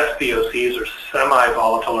any SVOCs or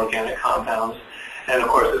semi-volatile organic compounds. And of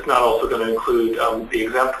course, it's not also going to include the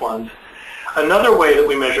exempt ones. Another way that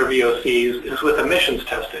we measure VOCs is with emissions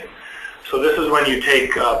testing. So this is when you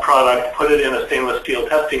take a product, put it in a stainless steel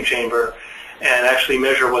testing chamber, and actually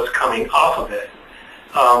measure what's coming off of it.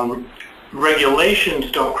 Regulations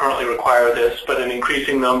don't currently require this, but an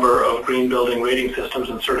increasing number of green building rating systems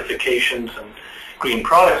and certifications and green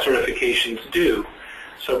product certifications do.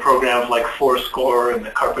 So programs like Fourscore and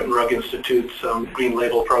the Carpet and Rug Institute's Green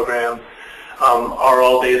Label program are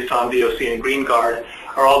all based on VOC, and Green Guard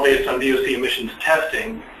are all based on VOC emissions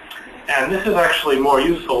testing. And this is actually more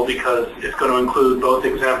useful because it's going to include both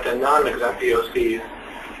exempt and non-exempt VOCs,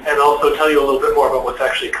 and also tell you a little bit more about what's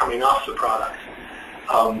actually coming off the product.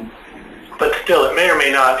 But still, it may or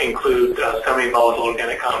may not include semi-volatile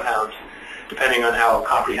organic compounds, depending on how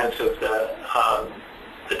comprehensive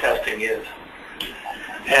the testing is.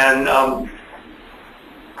 And of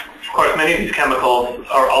course, many of these chemicals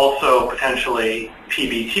are also potentially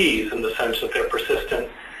PBTs in the sense that they're persistent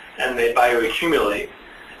and they bioaccumulate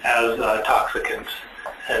as toxicants.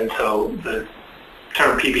 And so the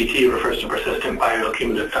term PBT refers to persistent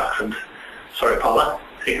bioaccumulative toxins. Sorry, Paula,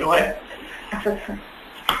 take it away.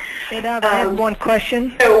 Nadav, I have one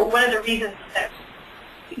question. So one of the reasons that...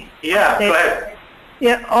 Yeah, go ahead.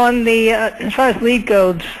 Yeah, on the, as far as lead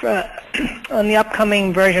goes, on the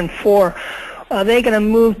upcoming version 4, are they going to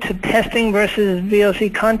move to testing versus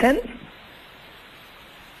VOC content?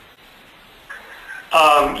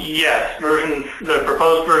 Yes, the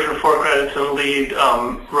proposed version 4 credits in lead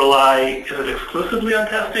rely, is it exclusively on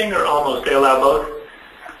testing or almost? They allow both?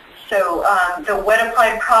 So the wet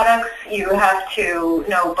applied products, you have to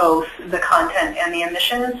know both the content and the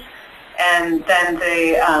emissions, and then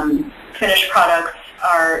the finished products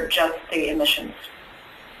are just the emissions.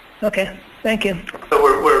 Okay, thank you. So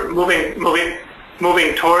we're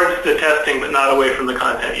moving towards the testing, but not away from the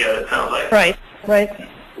content yet, it sounds like. Right.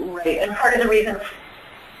 Right, and part of the reason,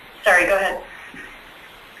 sorry, go ahead.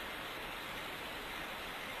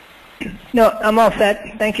 No, I'm all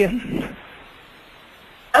set. Thank you.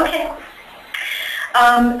 Okay.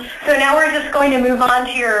 So now we're just going to move on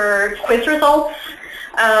to your quiz results.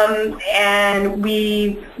 And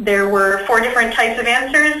there were 4 different types of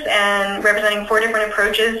answers and representing 4 different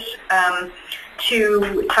approaches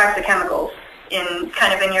to toxic chemicals in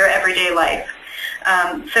your everyday life.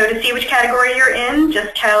 So to see which category you're in,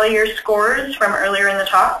 just tally your scores from earlier in the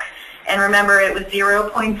talk. And remember, it was 0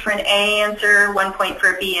 points for an A answer, 1 point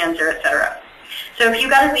for a B answer, etc. So if you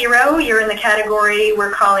got a 0, you're in the category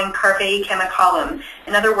we're calling Carpe Chemicalum.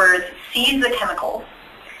 In other words, seize the chemical.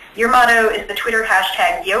 Your motto is the Twitter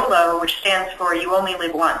hashtag YOLO, which stands for You Only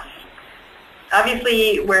Live Once.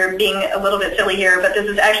 Obviously, we're being a little bit silly here, but this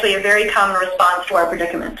is actually a very common response to our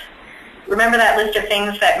predicament. Remember that list of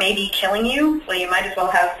things that may be killing you? Well, you might as well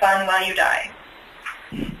have fun while you die.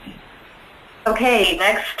 Okay,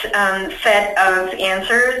 next set of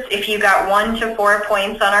answers. If you got 1 to 4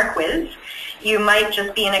 points on our quiz, you might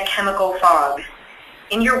just be in a chemical fog.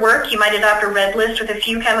 In your work, you might adopt a red list with a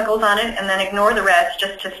few chemicals on it and then ignore the rest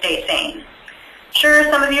just to stay sane. Sure,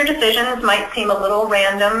 some of your decisions might seem a little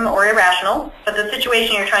random or irrational, but the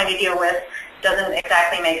situation you're trying to deal with doesn't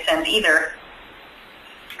exactly make sense either.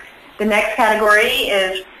 The next category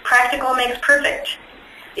is practical makes perfect.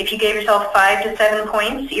 If you gave yourself 5 to 7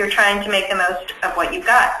 points, you're trying to make the most of what you've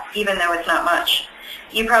got, even though it's not much.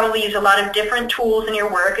 You probably use a lot of different tools in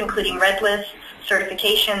your work, including red lists,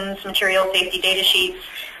 certifications, material safety data sheets,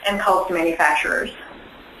 and calls to manufacturers.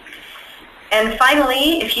 And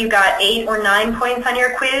finally, if you got 8 or 9 points on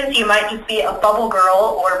your quiz, you might just be a bubble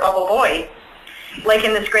girl or bubble boy, like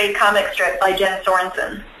in this great comic strip by Jen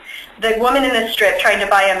Sorensen. The woman in this strip tried to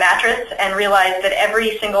buy a mattress and realized that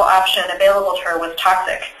every single option available to her was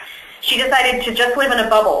toxic. She decided to just live in a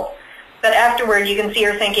bubble, but afterward you can see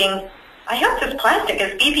her thinking, I hope this plastic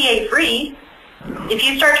is BPA free. If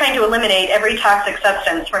you start trying to eliminate every toxic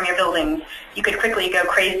substance from your buildings, you could quickly go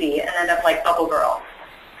crazy and end up like Bubble Girl.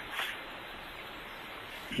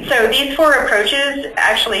 So these 4 approaches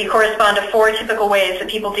actually correspond to 4 typical ways that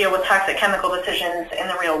people deal with toxic chemical decisions in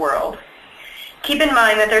the real world. Keep in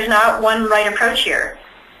mind that there's not one right approach here,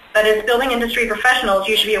 but as building industry professionals,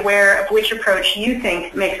 you should be aware of which approach you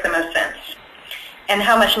think makes the most sense and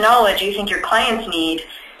how much knowledge you think your clients need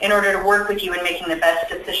in order to work with you in making the best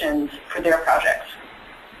decisions for their projects.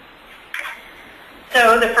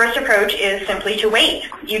 So the first approach is simply to wait.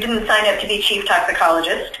 You didn't sign up to be chief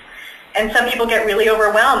toxicologist, and some people get really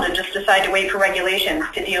overwhelmed and just decide to wait for regulations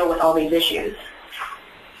to deal with all these issues.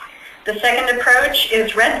 The second approach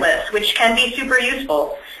is red list, which can be super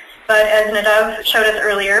useful, but as Nadav showed us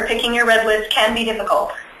earlier, picking your red list can be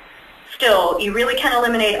difficult. Still, you really can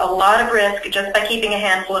eliminate a lot of risk just by keeping a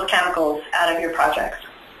handful of chemicals out of your projects.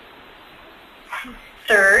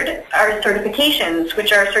 Third are certifications,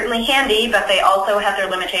 which are certainly handy, but they also have their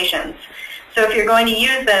limitations. So if you're going to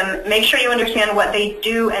use them, make sure you understand what they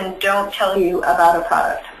do and don't tell you about a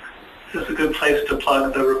product. Is this a good place to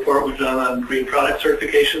plug the report we've done on green product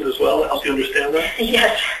certifications as well? Help you understand that?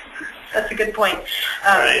 Yes, that's a good point.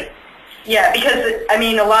 Right. Yeah, because, I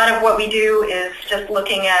mean, a lot of what we do is just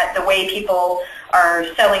looking at the way people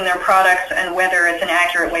are selling their products and whether it's an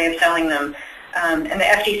accurate way of selling them. And the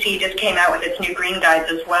FTC just came out with its new green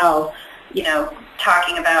guides as well, you know,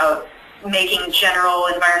 talking about making general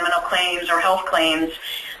environmental claims or health claims.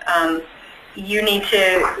 You need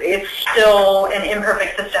to, it's still an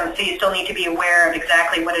imperfect system, so you still need to be aware of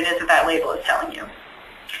exactly what it is that that label is telling you.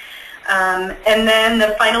 And then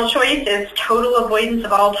the final choice is total avoidance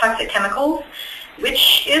of all toxic chemicals,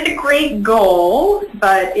 which is a great goal,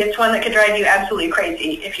 but it's one that could drive you absolutely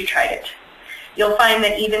crazy if you tried it. You'll find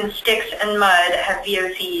that even sticks and mud have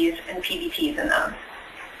VOCs and PVPs in them.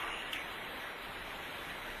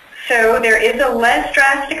 So there is a less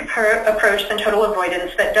drastic approach than total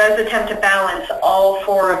avoidance that does attempt to balance all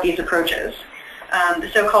 4 of these approaches. The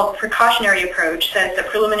so-called precautionary approach says that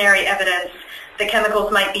preliminary evidence that chemicals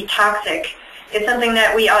might be toxic is something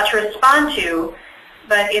that we ought to respond to,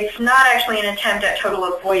 but it's not actually an attempt at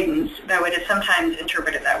total avoidance, though it is sometimes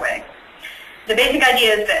interpreted that way. The basic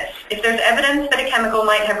idea is this: if there's evidence that a chemical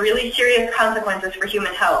might have really serious consequences for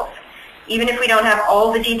human health, even if we don't have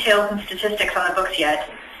all the details and statistics on the books yet,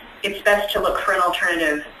 it's best to look for an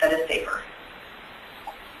alternative that is safer.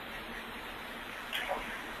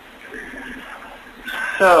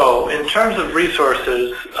 So, in terms of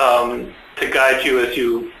resources to guide you as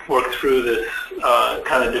you work through this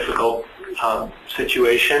kind of difficult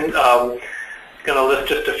situation, I'm going to list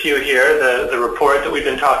just a few here. The report that we've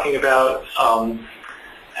been talking about,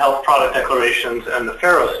 health product declarations, and the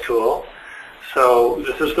Pharos tool. So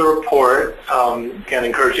this is the report. Again,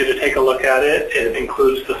 encourage you to take a look at it. It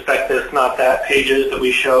includes the spec this, not that pages that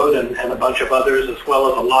we showed and a bunch of others, as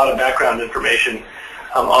well as a lot of background information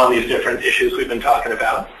on these different issues we've been talking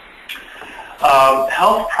about.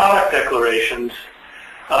 Health product declarations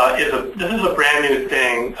this is a brand new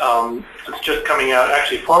thing. It's just coming out,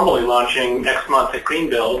 actually formally launching next month at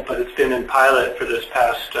Greenbuild, but it's been in pilot for this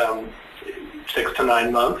past 6 to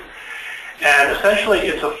 9 months. And essentially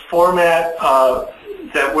it's a format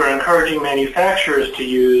that we're encouraging manufacturers to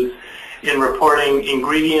use in reporting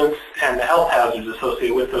ingredients and the health hazards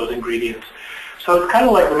associated with those ingredients. So it's kind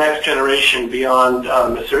of like the next generation beyond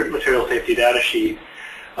the material safety data sheet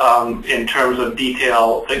in terms of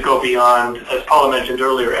detail that go beyond, as Paula mentioned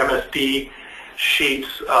earlier, MSD sheets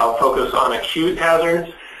focus on acute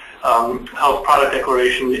hazards. Health product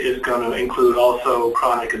declaration is going to include also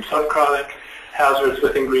chronic and subchronic hazards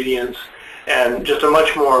with ingredients, and just a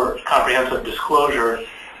much more comprehensive disclosure.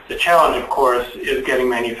 The challenge, of course, is getting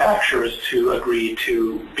manufacturers to agree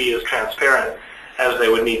to be as transparent as they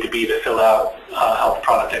would need to be to fill out health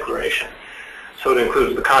product declaration. So it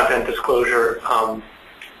includes the content disclosure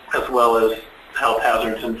as well as health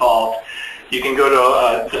hazards involved. You can go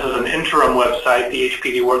to, this is an interim website,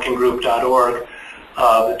 thehpdworkinggroup.org.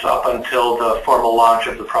 It's up until the formal launch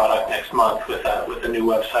of the product next month with a new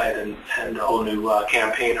website and a whole new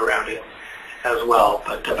campaign around it as well.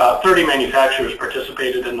 But about 30 manufacturers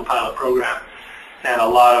participated in the pilot program, and a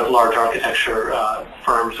lot of large architecture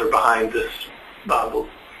firms are behind this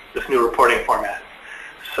this new reporting format.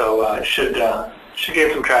 So it should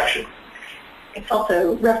gain some traction. It's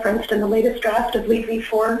also referenced in the latest draft of LEAD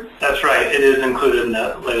v4. That's right. It is included in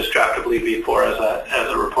the latest draft of LEAD v4 as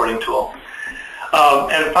a reporting tool.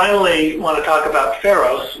 And finally, I want to talk about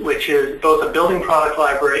Pharos, which is both a building product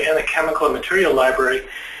library and a chemical and material library.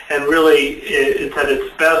 And really, it's at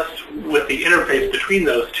its best with the interface between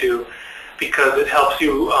those two, because it helps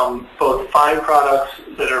you both find products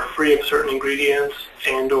that are free of certain ingredients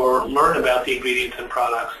and or learn about the ingredients and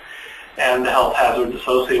products and the health hazards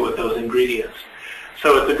associated with those ingredients.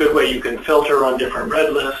 So it's a good way you can filter on different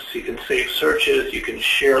red lists, you can save searches, you can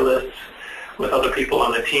share lists with other people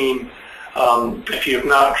on the team. If you have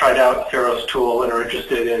not tried out Pharos tool and are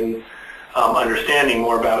interested in understanding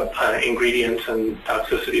more about ingredients and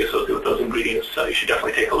toxicity associated with those ingredients, you should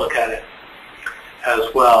definitely take a look at it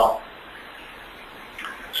as well.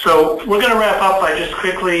 So we're going to wrap up by just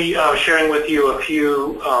quickly sharing with you a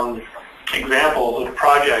few examples of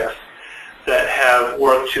projects that have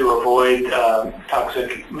worked to avoid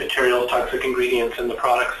toxic materials, toxic ingredients in the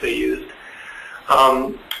products they used.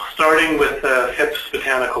 Starting with the Phipps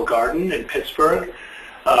Botanical Garden in Pittsburgh.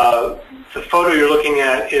 The photo you're looking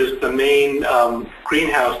at is the main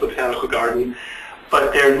greenhouse of the Botanical Garden,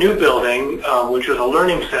 but their new building, which was a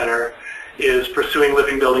learning center, is pursuing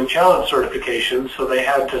Living Building Challenge certification, so they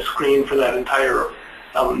had to screen for that entire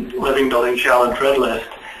Living Building Challenge red list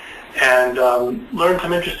and learn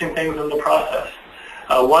some interesting things in the process.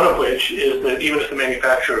 One of which is that even if the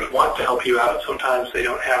manufacturers want to help you out, sometimes they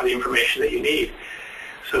don't have the information that you need.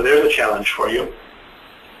 So there's a challenge for you.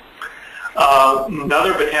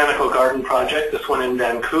 Another botanical garden project, this one in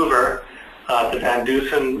Vancouver, the Van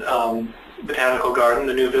Dusen Botanical Garden,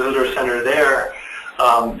 the new visitor center there,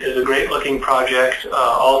 is a great looking project,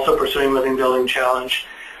 also pursuing Living Building Challenge.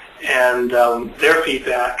 And their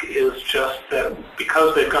feedback is just that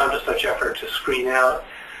because they've gone to such effort to screen out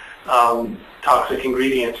toxic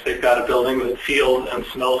ingredients, they've got a building that feels and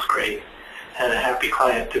smells great and a happy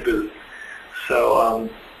client to boot. So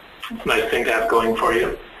it's a nice thing to have going for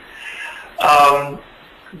you.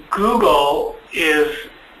 Google is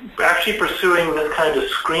actually pursuing this kind of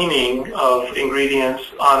screening of ingredients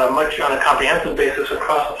on a comprehensive basis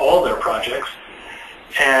across all their projects.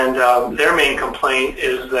 And their main complaint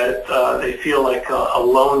is that they feel like a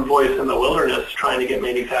lone voice in the wilderness trying to get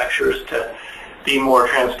manufacturers to be more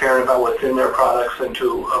transparent about what's in their products and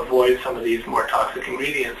to avoid some of these more toxic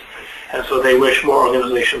ingredients. And so they wish more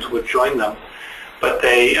organizations would join them. But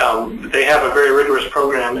they have a very rigorous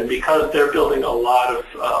program, and because they're building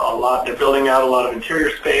they're building out a lot of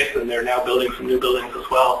interior space, and they're now building some new buildings as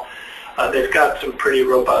well. They've got some pretty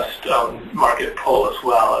robust market pull as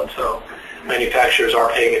well, and so manufacturers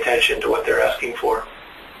are paying attention to what they're asking for.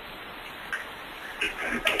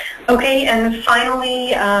 Okay, and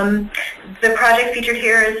finally, the project featured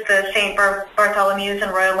here is the St. Bartholomew's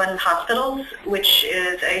and Royal London Hospitals, which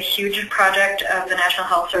is a huge project of the National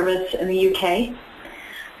Health Service in the UK.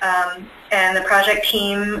 And the project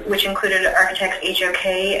team, which included architects HOK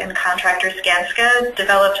and contractor Skanska,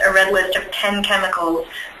 developed a red list of 10 chemicals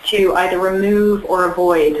to either remove or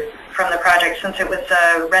avoid from the project, since it was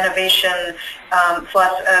a renovation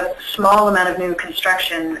plus a small amount of new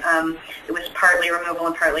construction. It was partly removal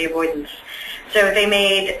and partly avoidance. So they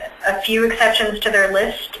made a few exceptions to their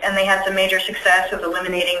list, and they had some major success of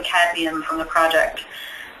eliminating cadmium from the project.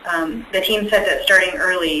 The team said that starting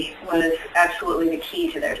early was absolutely the key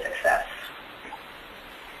to their success.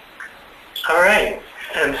 All right,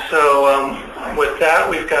 and so with that,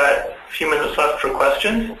 we've got a few minutes left for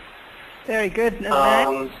questions. Very good.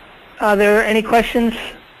 Matt, are there any questions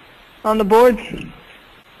on the board?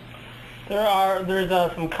 There's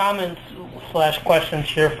some comments / questions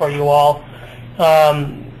here for you all.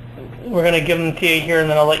 We're going to give them to you here, and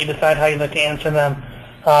then I'll let you decide how you'd like to answer them.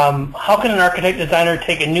 How can an architect designer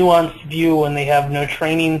take a nuanced view when they have no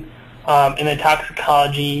training in the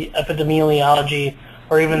toxicology, epidemiology,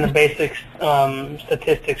 or even the basic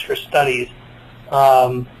statistics for studies?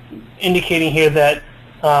 Indicating here that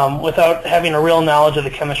without having a real knowledge of the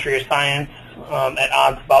chemistry or science, at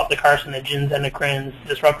odds about the carcinogens, endocrines,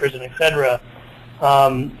 disruptors, and etc.,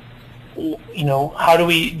 how do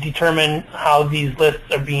we determine how these lists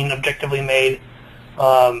are being objectively made,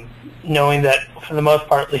 knowing that for the most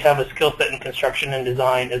part they have a skill set in construction and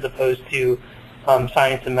design as opposed to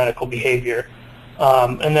science and medical behavior?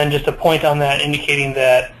 And then just a point on that, indicating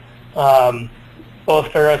that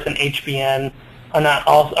both Pharos and HBN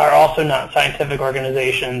are also not scientific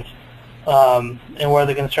organizations, and where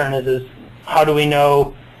the concern is how do we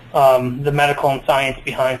know the medical and science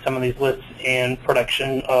behind some of these lists and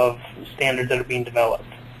production of standards that are being developed?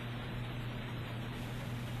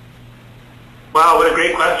 Wow, what a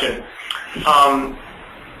great question.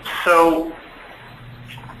 So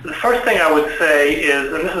the first thing I would say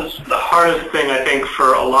is, and this is the hardest thing I think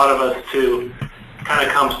for a lot of us to kind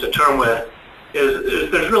of come to terms with,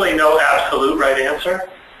 is there's really no absolute right answer.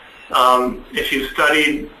 If you've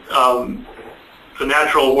studied the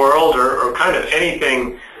natural world or kind of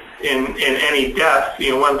anything in any depth,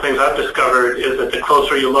 one of the things I've discovered is that the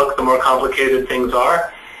closer you look, the more complicated things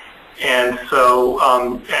are. And so,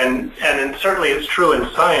 and certainly it's true in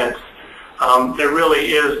science, there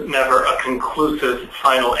really is never a conclusive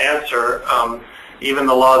final answer. Even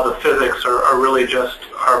the laws of physics are really just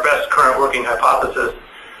our best current working hypothesis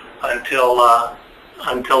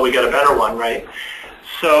until we get a better one, right?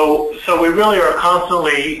 So we really are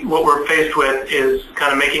constantly, what we're faced with is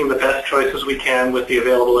kind of making the best choices we can with the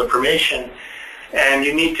available information. And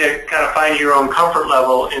you need to kind of find your own comfort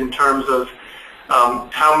level in terms of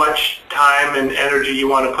how much time and energy you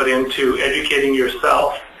want to put into educating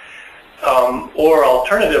yourself, or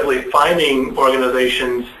alternatively finding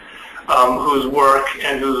organizations whose work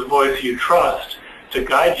and whose voice you trust to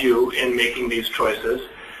guide you in making these choices.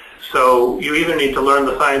 So you either need to learn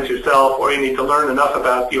the science yourself, or you need to learn enough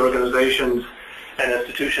about the organizations and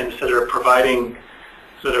institutions that are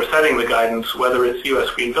setting the guidance, whether it's U.S.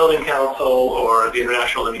 Green Building Council or the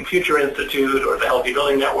International Living Future Institute or the Healthy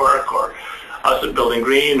Building Network or us at Building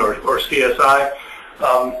Green or CSI.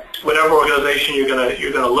 Whatever organization you're going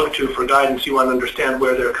to look to for guidance, you want to understand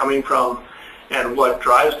where they're coming from and what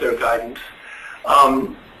drives their guidance.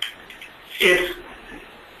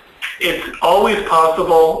 It's always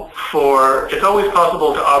possible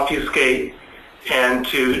to obfuscate and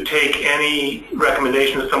to take any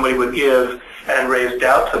recommendation that somebody would give and raise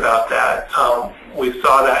doubts about that. We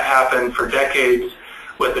saw that happen for decades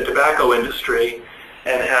with the tobacco industry,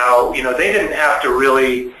 and how they didn't have to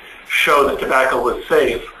really show that tobacco was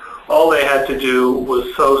safe. All they had to do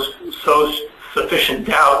was sow sufficient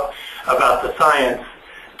doubt about the science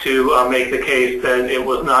to make the case that it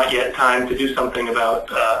was not yet time to do something about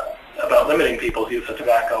limiting people's use of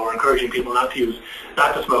tobacco or encouraging people not to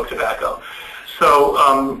smoke tobacco.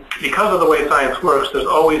 So because of the way science works, there's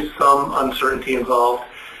always some uncertainty involved,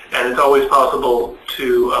 and it's always possible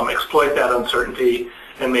to exploit that uncertainty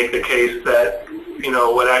and make the case that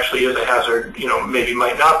what actually is a hazard, maybe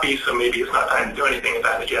might not be, so maybe it's not time to do anything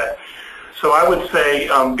about it yet. So I would say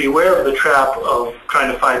beware of the trap of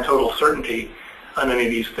trying to find total certainty on any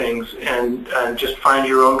of these things, and just find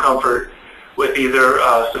your own comfort with either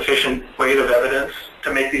sufficient weight of evidence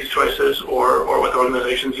to make these choices, or with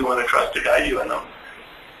organizations you want to trust to guide you in them.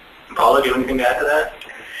 Paula, do you have anything to add to that?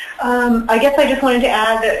 I guess I just wanted to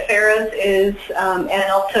add that FARA's is,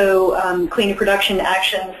 and also Clean Production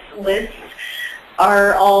Actions lists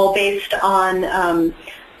are all based on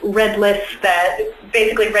red lists that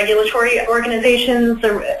basically regulatory organizations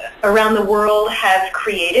around the world have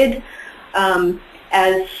created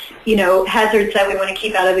as hazards that we want to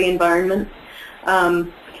keep out of the environment.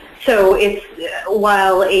 So it's,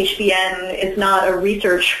 while HBN is not a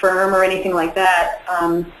research firm or anything like that,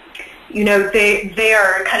 they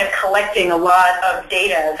are kind of collecting a lot of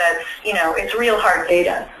data that's, it's real hard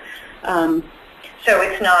data. So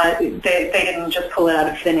it's not, they didn't just pull it out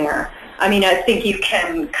of thin air. I mean, I think you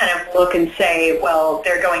can kind of look and say, well,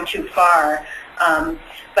 they're going too far.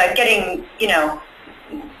 But getting,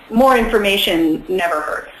 more information never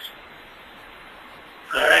hurts.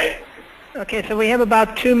 All right. Okay, so we have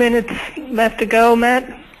about 2 minutes left to go,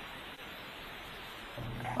 Matt.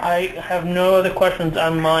 I have no other questions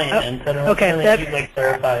on my end. So okay, you'd like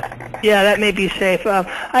clarified. Yeah, that may be safe. I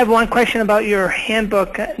have one question about your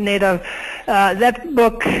handbook, Nadav. That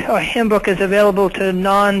book or handbook is available to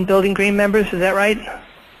non-Building Green members, is that right?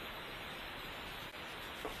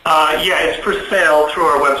 Yeah, it's for sale through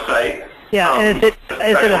our website. Yeah, and is it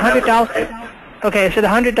 $100? Okay, is it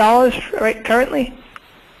 $100 right currently?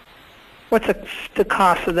 What's the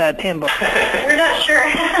cost of that handbook? We're not sure.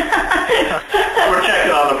 We're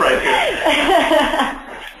checking on the price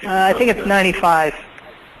here. I think it's $95.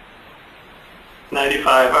 $95,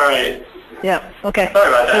 all right. Yeah, okay. Sorry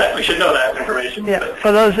about that. We should know that information. Yeah, but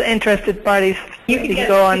for those interested parties, you can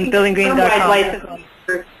go on buildinggreen.com.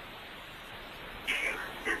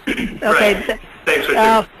 Okay. Right. Thanks,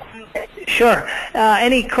 Richard. Sure.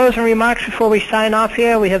 Any closing remarks before we sign off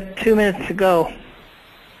here? We have 2 minutes to go.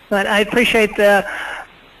 But I appreciate the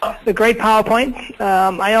great PowerPoint.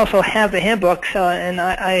 I also have the handbook, and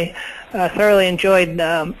I thoroughly enjoyed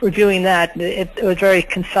reviewing that. It was very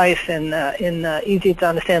concise and in easy to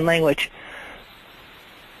understand language.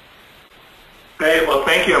 Great. Well,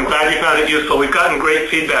 thank you. I'm glad you found it useful. We've gotten great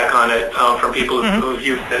feedback on it from people who've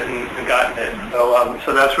used it and gotten it.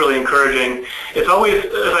 So that's really encouraging. It's always,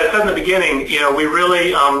 as I said in the beginning, we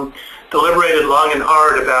really deliberated long and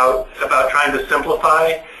hard about trying to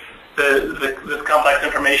simplify this complex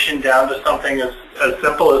information down to something as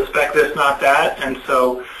simple as spec this, not that. And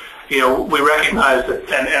so, we recognize that,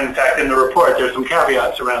 and in fact, in the report, there's some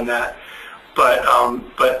caveats around that.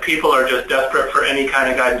 But people are just desperate for any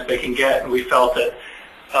kind of guidance they can get, and we felt that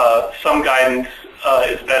some guidance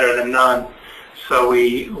is better than none. So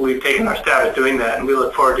we've taken our stab at doing that, and we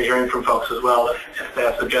look forward to hearing from folks as well if they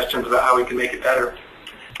have suggestions about how we can make it better.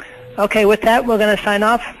 Okay, with that, we're going to sign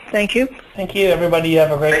off. Thank you. Thank you, everybody. You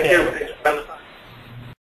have a great day. Thank you.